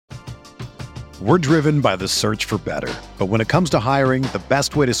We're driven by the search for better. But when it comes to hiring, the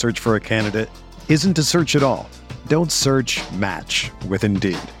best way to search for a candidate isn't to search at all. Don't search, match with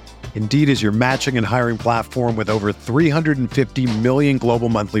Indeed. Indeed is your matching and hiring platform with over 350 million global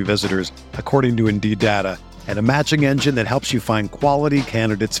monthly visitors, according to Indeed data, and a matching engine that helps you find quality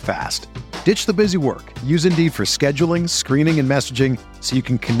candidates fast. Ditch the busy work. Use Indeed for scheduling, screening, and messaging so you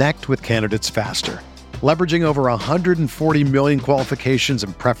can connect with candidates faster. Leveraging over 140 million qualifications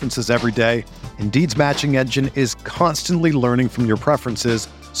and preferences every day, Indeed's matching engine is constantly learning from your preferences,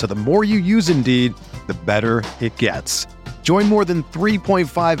 so the more you use Indeed, the better it gets. Join more than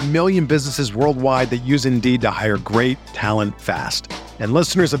 3.5 million businesses worldwide that use Indeed to hire great talent fast. And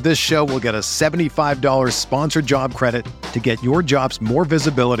listeners of this show will get a $75 sponsored job credit to get your jobs more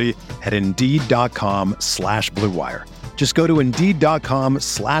visibility at Indeed.com/Blue Wire. Just go to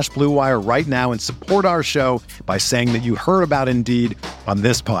Indeed.com/Blue Wire right now and support our show by saying that you heard about Indeed on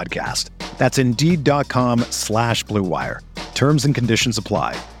this podcast. That's Indeed.com/Blue Wire. Terms and conditions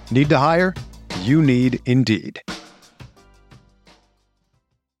apply. Need to hire? You need Indeed.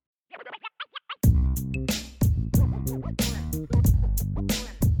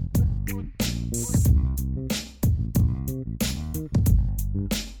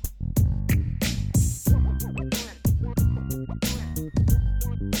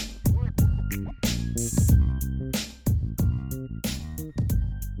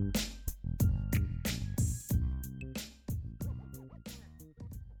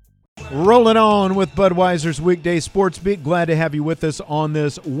 Rolling on with Budweiser's Weekday Sports Beat. Glad to have you with us on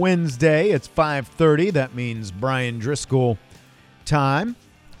this Wednesday. It's 5:30. That means Brian Driscoll time.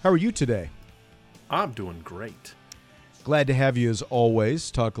 How are you today? I'm doing great. Glad to have you as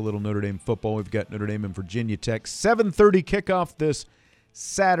always. Talk a little Notre Dame football. We've got Notre Dame and Virginia Tech. 7:30 kickoff this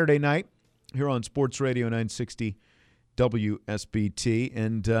Saturday night here on Sports Radio 960 WSBT.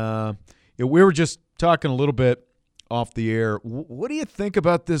 And we were just talking a little bit off the air. What do you think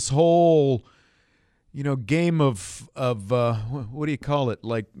about this whole, game of what do you call it?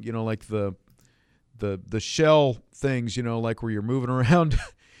 Like the shell things, like where you're moving around.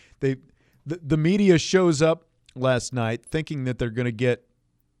 The media shows up last night thinking that they're going to get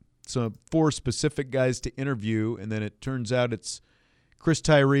four specific guys to interview, and then it turns out it's Chris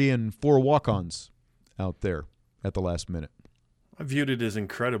Tyree and four walk-ons out there at the last minute. I viewed it as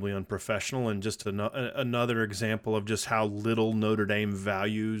incredibly unprofessional and just another example of just how little Notre Dame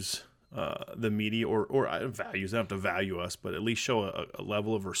values the media or values. They don't have to value us, but at least show a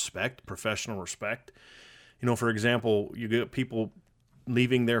level of respect, professional respect. For example, you get people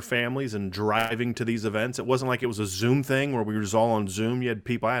leaving their families and driving to these events. It wasn't like it was a Zoom thing where we were just all on Zoom. You had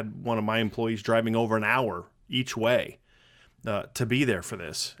people. I had one of my employees driving over an hour each way to be there for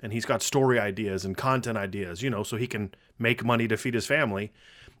this, and he's got story ideas and content ideas, so he can make money to feed his family.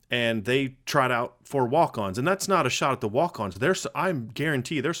 And they tried out for walk-ons, and that's not a shot at the walk-ons. I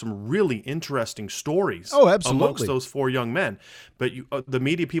guarantee there's some really interesting stories amongst those four young men. But the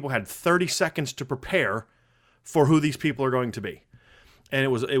media people had 30 seconds to prepare for who these people are going to be, and it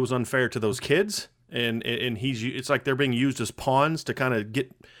was unfair to those kids. And it's like they're being used as pawns to kind of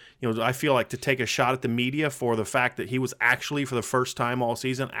get. I feel like to take a shot at the media for the fact that he was actually, for the first time all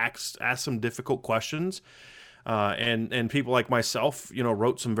season, asked some difficult questions. And people like myself,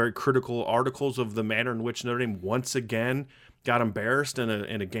 wrote some very critical articles of the manner in which Notre Dame once again got embarrassed in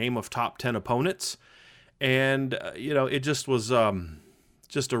a game of top 10 opponents. And, it just was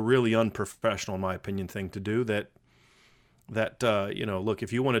just a really unprofessional, in my opinion, thing to do that, look,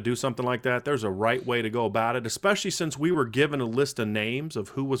 if you want to do something like that, there's a right way to go about it, especially since we were given a list of names of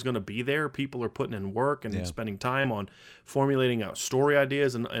who was going to be there. People are putting in work and spending time on formulating out story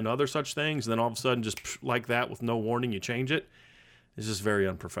ideas and other such things. And then all of a sudden, just like that, with no warning, you change it. It's just very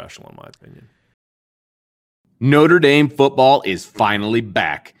unprofessional, in my opinion. Notre Dame football is finally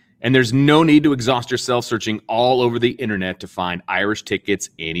back, and there's no need to exhaust yourself searching all over the internet to find Irish tickets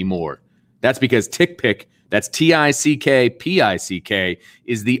anymore. That's because TickPick, that's TickPick,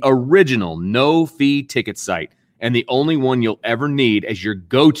 is the original no-fee ticket site and the only one you'll ever need as your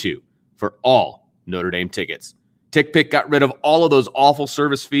go-to for all Notre Dame tickets. TickPick got rid of all of those awful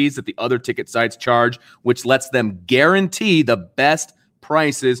service fees that the other ticket sites charge, which lets them guarantee the best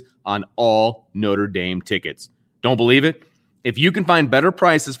prices on all Notre Dame tickets. Don't believe it? If you can find better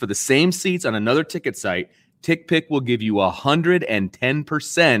prices for the same seats on another ticket site, TickPick will give you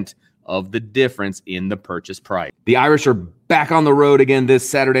 110% of the difference in the purchase price. The Irish are back on the road again this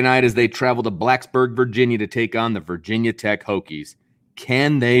Saturday night as they travel to Blacksburg, Virginia to take on the Virginia Tech Hokies.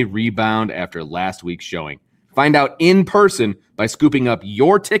 Can they rebound after last week's showing? Find out in person by scooping up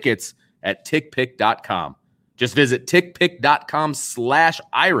your tickets at tickpick.com. Just visit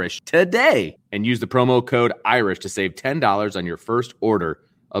tickpick.com/Irish today and use the promo code IRISH to save $10 on your first order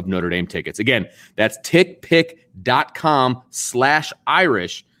of Notre Dame tickets. Again, that's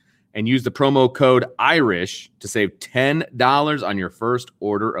tickpick.com/Irish and use the promo code IRISH to save $10 on your first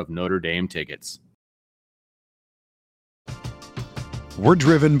order of Notre Dame tickets. We're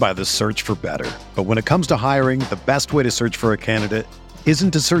driven by the search for better. But when it comes to hiring, the best way to search for a candidate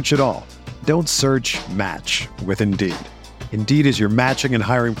isn't to search at all. Don't search, match with Indeed. Indeed is your matching and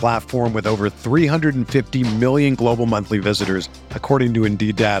hiring platform with over 350 million global monthly visitors, according to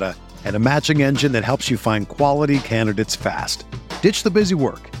Indeed data, and a matching engine that helps you find quality candidates fast. Ditch the busy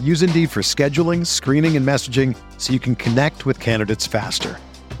work. Use Indeed for scheduling, screening, and messaging so you can connect with candidates faster.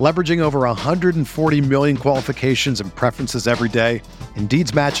 Leveraging over 140 million qualifications and preferences every day,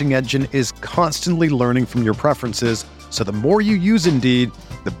 Indeed's matching engine is constantly learning from your preferences, so the more you use Indeed,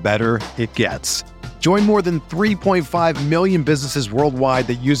 the better it gets. Join more than 3.5 million businesses worldwide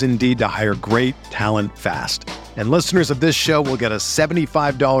that use Indeed to hire great talent fast. And listeners of this show will get a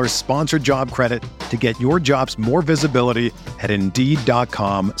 $75 sponsored job credit to get your jobs more visibility at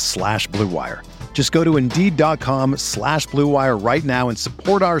Indeed.com/Blue Wire. Just go to Indeed.com/Blue Wire right now and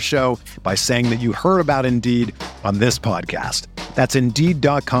support our show by saying that you heard about Indeed on this podcast. That's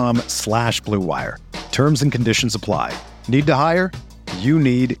Indeed.com/Blue Wire. Terms and conditions apply. Need to hire? You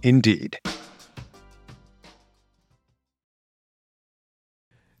need Indeed.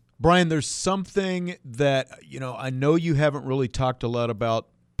 Brian, there's something that, I know you haven't really talked a lot about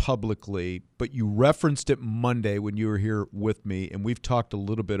publicly, but you referenced it Monday when you were here with me, and we've talked a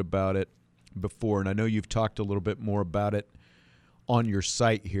little bit about it before, and I know you've talked a little bit more about it on your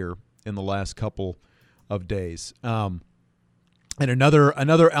site here in the last couple of days. And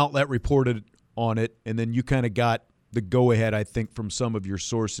another outlet reported on it, and then you kind of got the go-ahead, I think, from some of your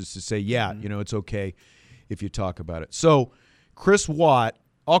sources to say, yeah, it's okay if you talk about it. So Chris Watt,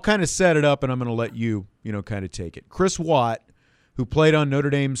 I'll kind of set it up, and I'm going to let you, kind of take it. Chris Watt, who played on Notre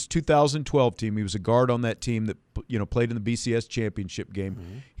Dame's 2012 team. He was a guard on that team that, played in the BCS championship game.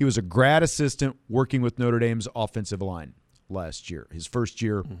 Mm-hmm. He was a grad assistant working with Notre Dame's offensive line last year, his first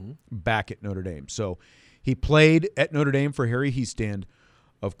year back at Notre Dame. So he played at Notre Dame for Harry Hiestand,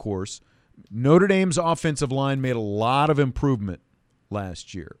 of course. Notre Dame's offensive line made a lot of improvement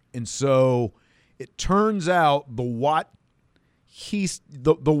last year. And so it turns out the Watt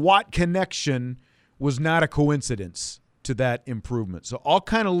connection was not a coincidence to that improvement. So I'll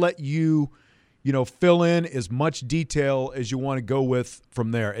kind of let you, fill in as much detail as you want to go with from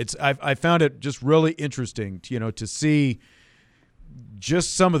there. I found it just really interesting, to see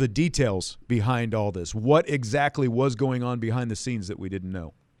just some of the details behind all this. What exactly was going on behind the scenes that we didn't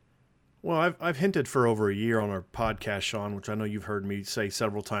know? Well, I've hinted for over a year on our podcast, Sean, which I know you've heard me say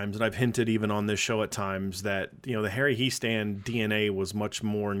several times, and I've hinted even on this show at times that, the Harry Hiestand DNA was much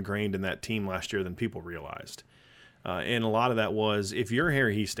more ingrained in that team last year than people realized. And a lot of that was, if you're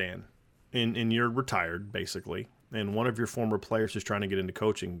Harry Hiestand and you're retired, basically, and one of your former players who's trying to get into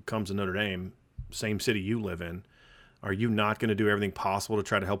coaching comes to Notre Dame, same city you live in, are you not going to do everything possible to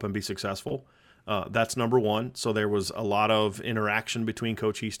try to help him be successful? That's number one. So there was a lot of interaction between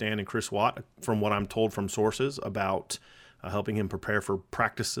Coach Hiestand and Chris Watt, from what I'm told from sources, about helping him prepare for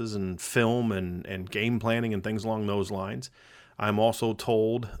practices and film and game planning and things along those lines. I'm also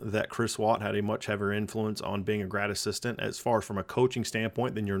told that Chris Watt had a much heavier influence on being a grad assistant as far as from a coaching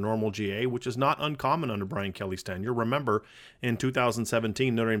standpoint than your normal GA, which is not uncommon under Brian Kelly's tenure. Remember, in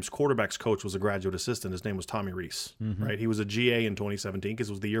 2017, Notre Dame's quarterback's coach was a graduate assistant. His name was Tommy Rees, right? He was a GA in 2017 because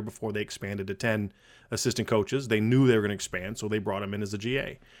it was the year before they expanded to 10 assistant coaches. They knew they were going to expand, so they brought him in as a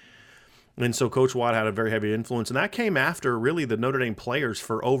GA. And so Coach Watt had a very heavy influence, and that came after really the Notre Dame players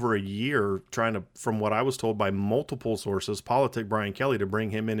for over a year trying to, from what I was told by multiple sources, politic Brian Kelly to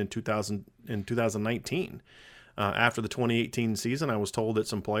bring him in 2019. After the 2018 season, I was told that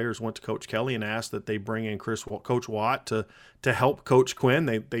some players went to Coach Kelly and asked that they bring in Coach Watt to help Coach Quinn.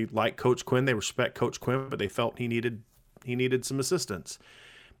 They like Coach Quinn, they respect Coach Quinn, but they felt he needed some assistance.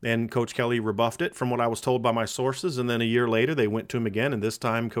 And Coach Kelly rebuffed it from what I was told by my sources. And then a year later, they went to him again. And this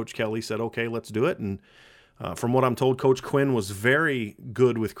time, Coach Kelly said, okay, let's do it. And from what I'm told, Coach Quinn was very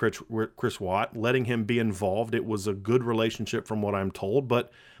good with Chris Watt, letting him be involved. It was a good relationship from what I'm told.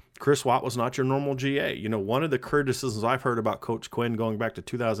 But Chris Watt was not your normal GA. One of the criticisms I've heard about Coach Quinn going back to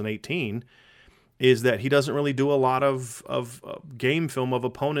 2018 is that he doesn't really do a lot of game film of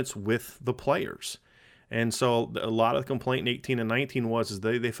opponents with the players. And so a lot of the complaint in 18 and 19 was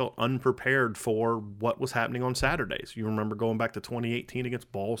they felt unprepared for what was happening on Saturdays. You remember going back to 2018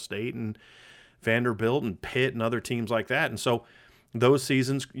 against Ball State and Vanderbilt and Pitt and other teams like that. And so those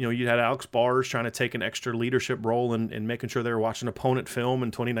seasons, you had Alex Bars trying to take an extra leadership role in making sure they were watching opponent film.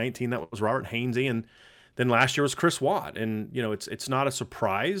 In 2019, that was Robert Hainsey. And then last year was Chris Watt. And, it's not a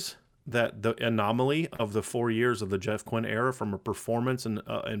surprise that the anomaly of the 4 years of the Jeff Quinn era from a performance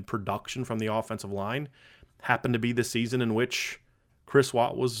and production from the offensive line happened to be the season in which Chris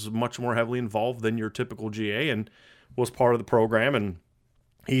Watt was much more heavily involved than your typical GA and was part of the program. And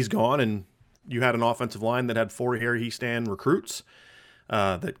he's gone, and you had an offensive line that had 4 Harry Hiestand recruits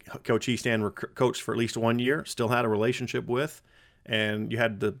that Coach Hiestand coached for at least 1 year, still had a relationship with. And you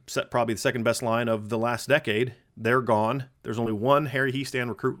had probably the second best line of the last decade. They're gone. There's only one Harry Hiestand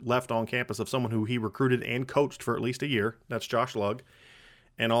recruit left on campus of someone who he recruited and coached for at least a year. That's Josh Lugg.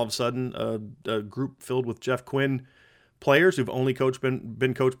 And all of a sudden, a group filled with Jeff Quinn players who've only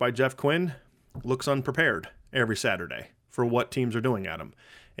been coached by Jeff Quinn looks unprepared every Saturday for what teams are doing at them.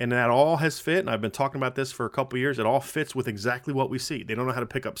 And that all has fit, and I've been talking about this for a couple of years, it all fits with exactly what we see. They don't know how to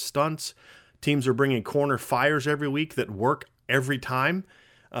pick up stunts. Teams are bringing corner fires every week that work every time.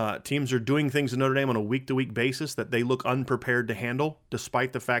 Teams are doing things in Notre Dame on a week-to-week basis that they look unprepared to handle,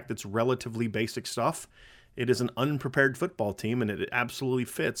 despite the fact that it's relatively basic stuff. It is an unprepared football team, and it absolutely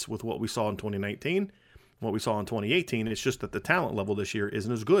fits with what we saw in 2019, what we saw in 2018. It's just that the talent level this year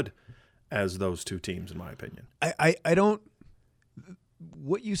isn't as good as those two teams, in my opinion. I don't –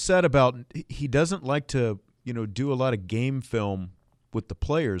 what you said about he doesn't like to, do a lot of game film with the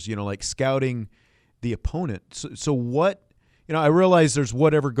players, like scouting the opponent. So what – I realize there's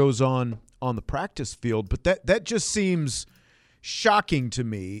whatever goes on the practice field, but that just seems shocking to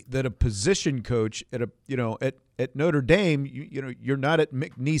me that a position coach at at Notre Dame, you're not at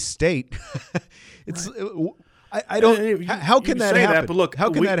McNeese State. It's right. I don't. How can that happen? That, but look, how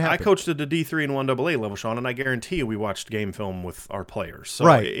can that happen? I coached at the D3 and 1AA level, Sean, and I guarantee you we watched game film with our players. So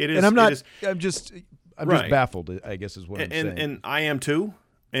right. It is, and I'm not. I'm just right. baffled, I guess is what I'm saying. And I am too.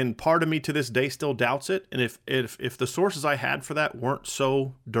 And part of me to this day still doubts it. And if the sources I had for that weren't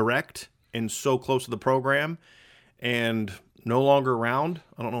so direct and so close to the program and no longer around,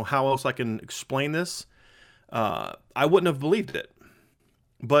 I don't know how else I can explain this, I wouldn't have believed it.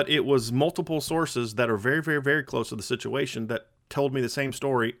 But it was multiple sources that are very, very, very close to the situation that told me the same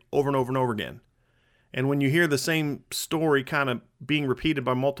story over and over and over again. And when you hear the same story kind of being repeated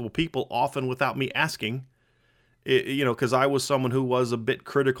by multiple people, often without me asking, because I was someone who was a bit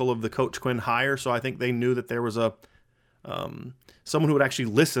critical of the Coach Quinn hire, so I think they knew that there was someone who would actually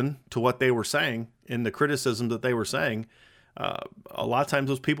listen to what they were saying and the criticism that they were saying. A lot of times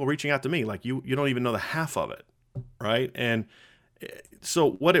those people reaching out to me, like, you don't even know the half of it, right? And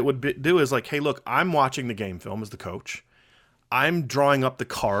so what it would do is like, hey, look, I'm watching the game film as the coach. I'm drawing up the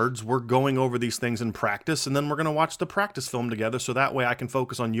cards. We're going over these things in practice, and then we're going to watch the practice film together so that way I can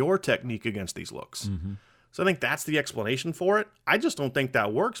focus on your technique against these looks. Mm-hmm. So I think that's the explanation for it. I just don't think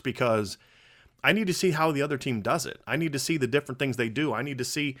that works because I need to see how the other team does it. I need to see the different things they do. I need to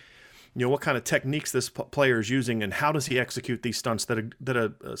see, what kind of techniques this player is using and how does he execute these stunts that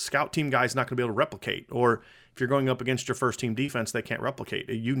a scout team guy is not going to be able to replicate. Or if you're going up against your first team defense, they can't replicate.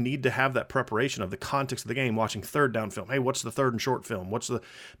 You need to have that preparation of the context of the game, watching third down film. Hey, what's the third and short film?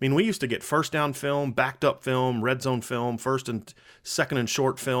 We used to get first down film, backed up film, red zone film, first and second and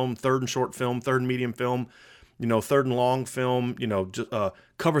short film, third and short film, third and medium film, third and long film,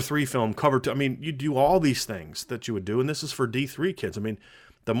 cover 3 film, cover 2. You do all these things that you would do. And this is for D3 kids.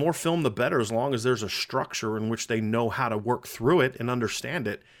 The more film, the better, as long as there's a structure in which they know how to work through it and understand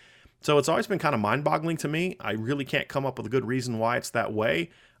it. So it's always been kind of mind-boggling to me. I really can't come up with a good reason why it's that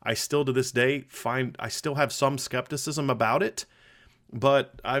way. I still, to this day, I still have some skepticism about it,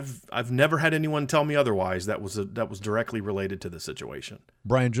 but I've never had anyone tell me otherwise that was directly related to the situation.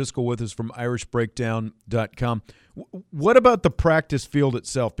 Brian Driscoll with us from IrishBreakdown.com. What about the practice field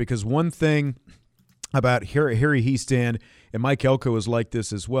itself? Because one thing about Harry Hiestand, and Mike Elko is like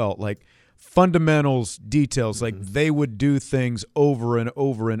this as well, like fundamentals, details, like they would do things over and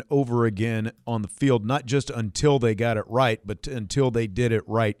over and over again on the field, not just until they got it right, but until they did it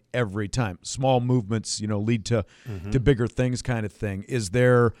right every time. Small movements, lead to bigger things kind of thing. Is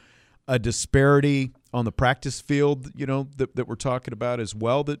there a disparity on the practice field, that we're talking about as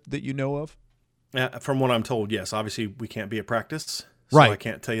well that you know of? From what I'm told, yes. Obviously, we can't be at practice, so right. I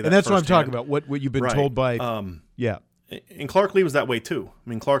can't tell you that. And that's firsthand. what I'm talking about. What you've been right. told by, yeah. And Clark Lee was that way too.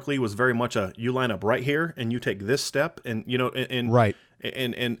 Clark Lee was very much you line up right here and you take this step and right.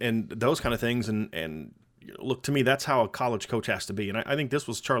 And those kind of things. And look, to me, that's how a college coach has to be. And I think this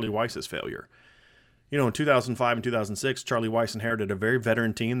was Charlie Weiss's failure. In 2005 and 2006, Charlie Weiss inherited a very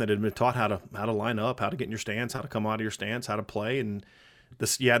veteran team that had been taught how to line up, how to get in your stance, how to come out of your stance, how to play. And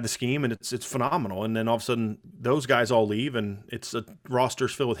you add the scheme, and it's phenomenal. And then all of a sudden, those guys all leave, and it's a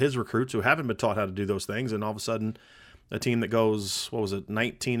roster's filled with his recruits who haven't been taught how to do those things. And all of a sudden, a team that goes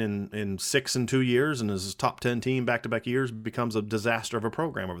 19 and 6 in 2 years, and is a top 10 team back-to-back years, becomes a disaster of a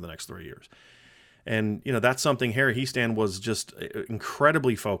program over the next 3 years. And that's something Harry Hiestand was just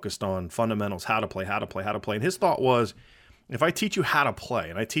incredibly focused on: fundamentals, how to play. And his thought was, if I teach you how to play,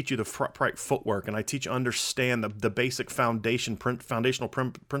 and I teach you the right footwork, and I teach you to understand the basic foundational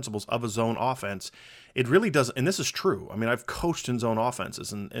principles of a zone offense, it really does. And this is true. I mean, I've coached in zone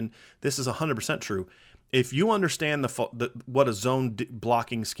offenses, and this is 100% true. If you understand what a zone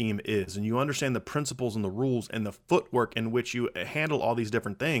blocking scheme is, and you understand the principles and the rules and the footwork in which you handle all these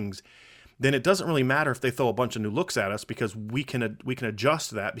different things, then it doesn't really matter if they throw a bunch of new looks at us, because we can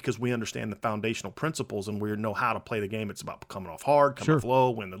adjust that, because we understand the foundational principles and we know how to play the game. It's about coming off hard, coming off low,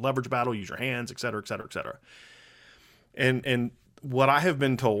 win the leverage battle, use your hands, et cetera, et cetera, et cetera. And what I have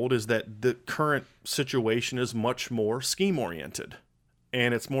been told is that the current situation is much more scheme oriented,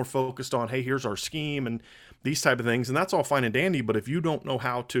 and it's more focused on, hey, here's our scheme and these type of things. And that's all fine and dandy. But if you don't know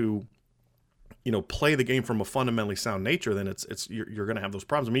how to play the game from a fundamentally sound nature, then you're going to have those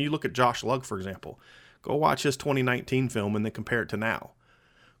problems. I mean, you look at Josh Lugg, for example. Go watch his 2019 film and then compare it to now.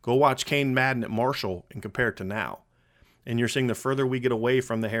 Go watch Kane Madden at Marshall and compare it to now. And you're seeing the further we get away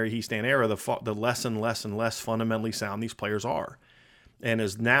from the Harry Hiestand era, the less and less and less fundamentally sound these players are. And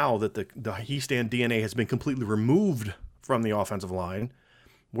as now that the Hiestand DNA has been completely removed from the offensive line,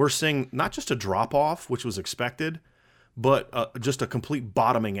 we're seeing not just a drop-off, which was expected, but just a complete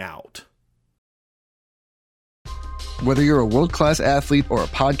bottoming out. Whether you're a world-class athlete or a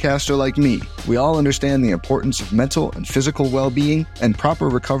podcaster like me, we all understand the importance of mental and physical well-being and proper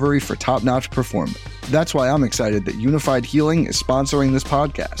recovery for top-notch performance. That's why I'm excited that Unified Healing is sponsoring this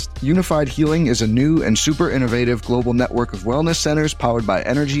podcast. Unified Healing is a new and super innovative global network of wellness centers powered by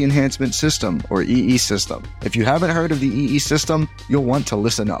Energy Enhancement System, or EE System. If you haven't heard of the EE System, you'll want to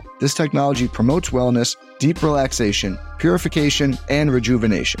listen up. This technology promotes wellness, deep relaxation, purification, and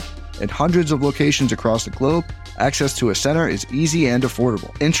rejuvenation. At hundreds of locations across the globe, access to a center is easy and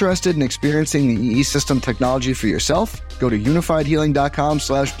affordable. Interested in experiencing the EE System technology for yourself? Go to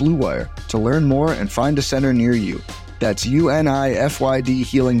unifiedhealing.com/bluewire to learn more and find a center near you. That's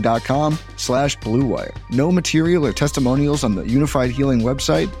unifydhealing.com/bluewire. No material or testimonials on the Unified Healing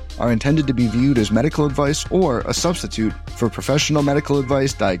website are intended to be viewed as medical advice or a substitute for professional medical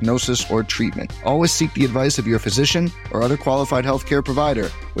advice, diagnosis, or treatment. Always seek the advice of your physician or other qualified healthcare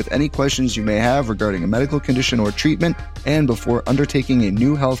provider with any questions you may have regarding a medical condition or treatment, and before undertaking a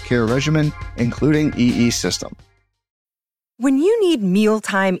new healthcare regimen, including EE System. When you need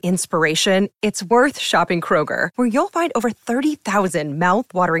mealtime inspiration, it's worth shopping Kroger, where you'll find over 30,000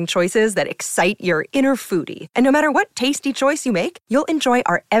 mouth-watering choices that excite your inner foodie. And no matter what tasty choice you make, you'll enjoy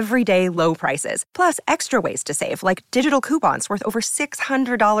our everyday low prices, plus extra ways to save, like digital coupons worth over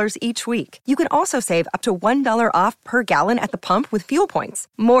 $600 each week. You can also save up to $1 off per gallon at the pump with fuel points.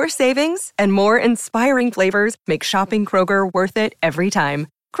 More savings and more inspiring flavors make shopping Kroger worth it every time.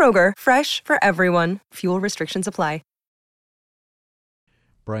 Kroger, fresh for everyone. Fuel restrictions apply.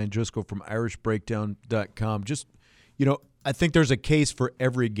 Brian Driscoll from IrishBreakdown.com. Just, I think there's a case for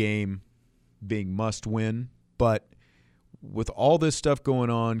every game being must-win, but with all this stuff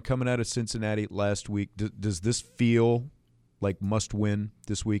going on, coming out of Cincinnati last week, does this feel like must-win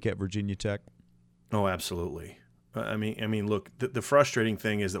this week at Virginia Tech? Oh, absolutely. I mean, look, the frustrating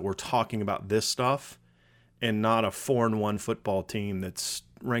thing is that we're talking about this stuff and not a 4-1 football team that's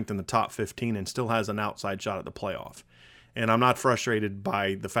ranked in the top 15 and still has an outside shot at the playoff. And I'm not frustrated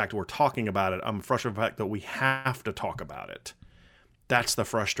by the fact that we're talking about it. I'm frustrated by the fact that we have to talk about it. That's the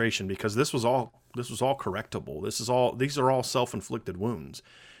frustration, because this was all correctable. These are all self-inflicted wounds.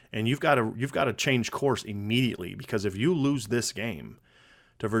 And you've got to change course immediately, because if you lose this game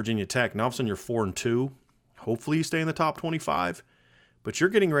to Virginia Tech, now all of a sudden you're 4-2. Hopefully you stay in the top 25, but you're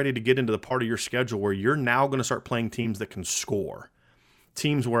getting ready to get into the part of your schedule where you're now going to start playing teams that can score.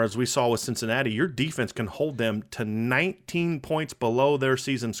 Teams where, as we saw with Cincinnati, your defense can hold them to 19 points below their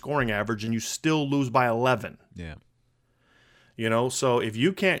season scoring average, and you still lose by 11. Yeah. So if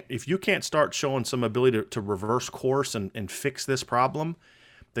you can't start showing some ability to reverse course and fix this problem,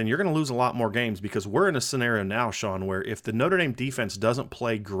 then you're going to lose a lot more games, because we're in a scenario now, Sean, where if the Notre Dame defense doesn't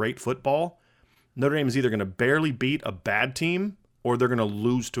play great football, Notre Dame is either going to barely beat a bad team or they're going to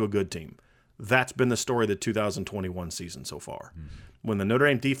lose to a good team. That's been the story of the 2021 season so far. Mm-hmm. When the Notre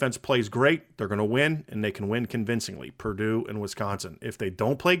Dame defense plays great, they're going to win, and they can win convincingly. Purdue and Wisconsin. If they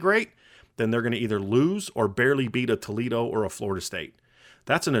don't play great, then they're going to either lose or barely beat a Toledo or a Florida State.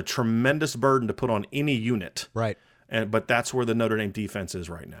 That's a tremendous burden to put on any unit. Right. But that's where the Notre Dame defense is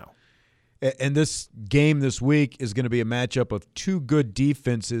right now. And this game this week is going to be a matchup of two good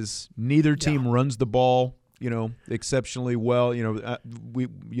defenses. Neither team runs the ball, exceptionally well.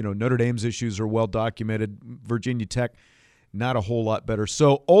 Notre Dame's issues are well documented. Virginia Tech, not a whole lot better.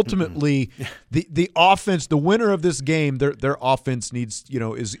 So ultimately, the offense, the winner of this game, their offense needs,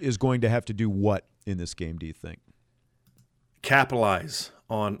 is going to have to do what in this game? Do you think? Capitalize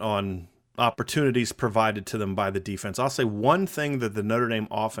on opportunities provided to them by the defense. I'll say one thing that the Notre Dame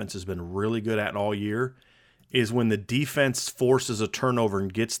offense has been really good at all year is when the defense forces a turnover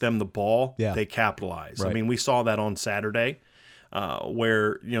and gets them the ball, they capitalize. Right. I mean, we saw that on Saturday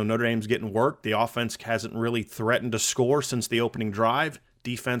where Notre Dame's getting worked. The offense hasn't really threatened to score since the opening drive.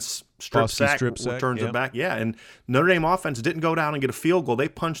 Defense strip sack, turns it back. Yeah, and Notre Dame offense didn't go down and get a field goal. They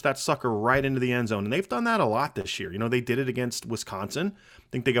punched that sucker right into the end zone, and they've done that a lot this year. They did it against Wisconsin. I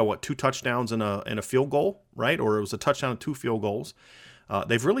think they got, 2 touchdowns and a field goal, right? Or it was a touchdown and 2 field goals.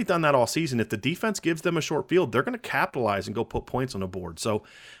 They've really done that all season. If the defense gives them a short field, they're going to capitalize and go put points on the board. So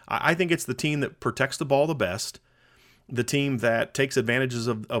I think it's the team that protects the ball the best. The team that takes advantages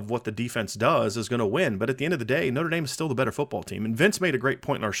of what the defense does is going to win. But at the end of the day, Notre Dame is still the better football team. And Vince made a great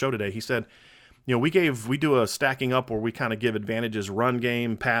point in our show today. He said, we do a stacking up where we kind of give advantages run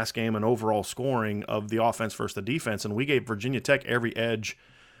game, pass game, and overall scoring of the offense versus the defense. And we gave Virginia Tech every edge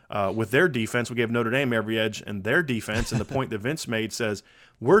with their defense. We gave Notre Dame every edge in their defense. And the point that Vince made says,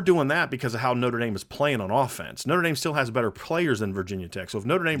 we're doing that because of how Notre Dame is playing on offense. Notre Dame still has better players than Virginia Tech. So if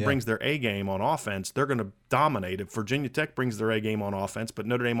Notre Dame brings their A game on offense, they're going to dominate. If Virginia Tech brings their A game on offense, but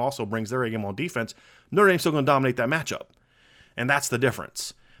Notre Dame also brings their A game on defense, Notre Dame's still going to dominate that matchup. And that's the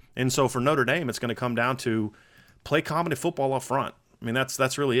difference. And so for Notre Dame, it's going to come down to play competent football up front. I mean,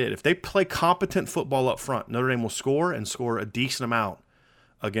 that's really it. If they play competent football up front, Notre Dame will score and score a decent amount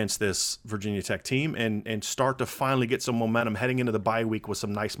against this Virginia Tech team and start to finally get some momentum heading into the bye week with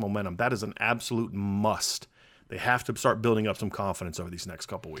some nice momentum. That is an absolute must. They have to start building up some confidence over these next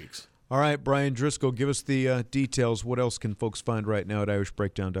couple weeks. All right, Brian Driscoll, give us the details. What else can folks find right now at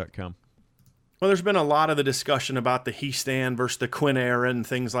irishbreakdown.com? Well, there's been a lot of the discussion about the Hiestand versus the Quinn era and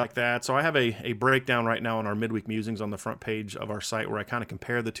things like that. So I have a breakdown right now in our midweek musings on the front page of our site where I kind of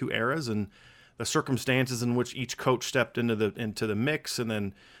compare the two eras and the circumstances in which each coach stepped into the mix, and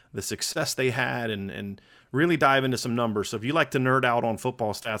then the success they had, and really dive into some numbers. So if you like to nerd out on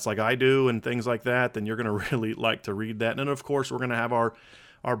football stats like I do and things like that, then you're going to really like to read that. And then, of course, we're going to have our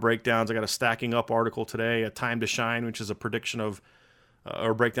breakdowns. I got a stacking up article today, A Time to Shine, which is a prediction of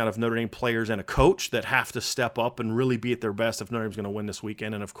or breakdown of Notre Dame players and a coach that have to step up and really be at their best if Notre Dame's going to win this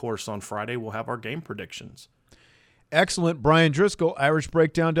weekend. And, of course, on Friday, we'll have our game predictions. Excellent. Brian Driscoll,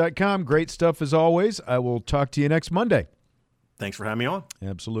 irishbreakdown.com. Great stuff as always. I will talk to you next Monday. Thanks for having me on.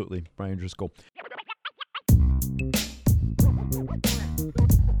 Absolutely. Brian Driscoll.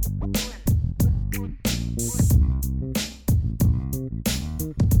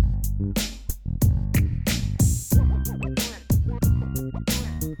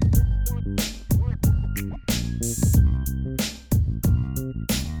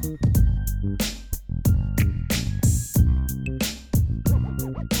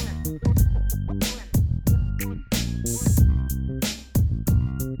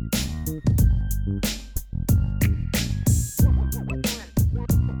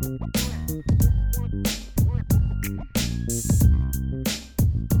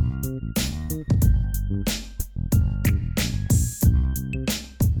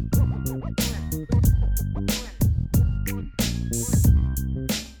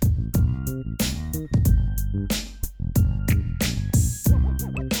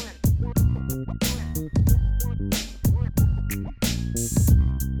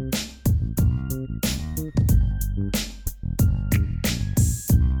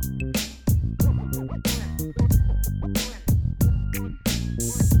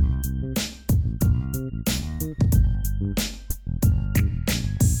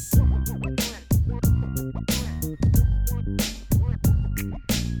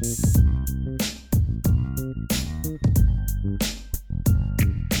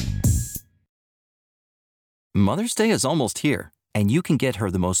 Mother's Day is almost here, and you can get her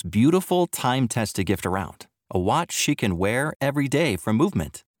the most beautiful time-tested gift around, a watch she can wear every day from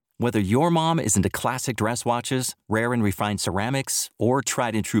Movement. Whether your mom is into classic dress watches, rare and refined ceramics, or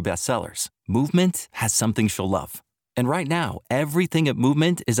tried-and-true bestsellers, Movement has something she'll love. And right now, everything at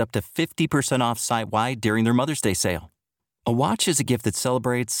Movement is up to 50% off site-wide during their Mother's Day sale. A watch is a gift that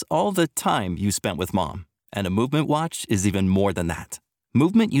celebrates all the time you spent with Mom, and a Movement watch is even more than that.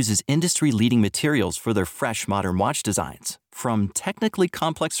 Movement uses industry-leading materials for their fresh, modern watch designs, from technically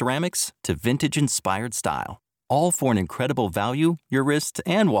complex ceramics to vintage-inspired style. All for an incredible value your wrist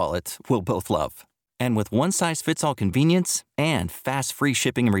and wallet will both love. And with one-size-fits-all convenience and fast free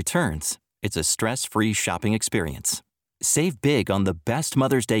shipping and returns, it's a stress-free shopping experience. Save big on the best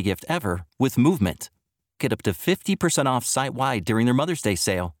Mother's Day gift ever with Movement. Get up to 50% off site-wide during their Mother's Day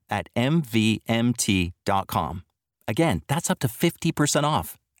sale at MVMT.com. Again, that's up to 50%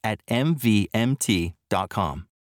 off at MVMT.com.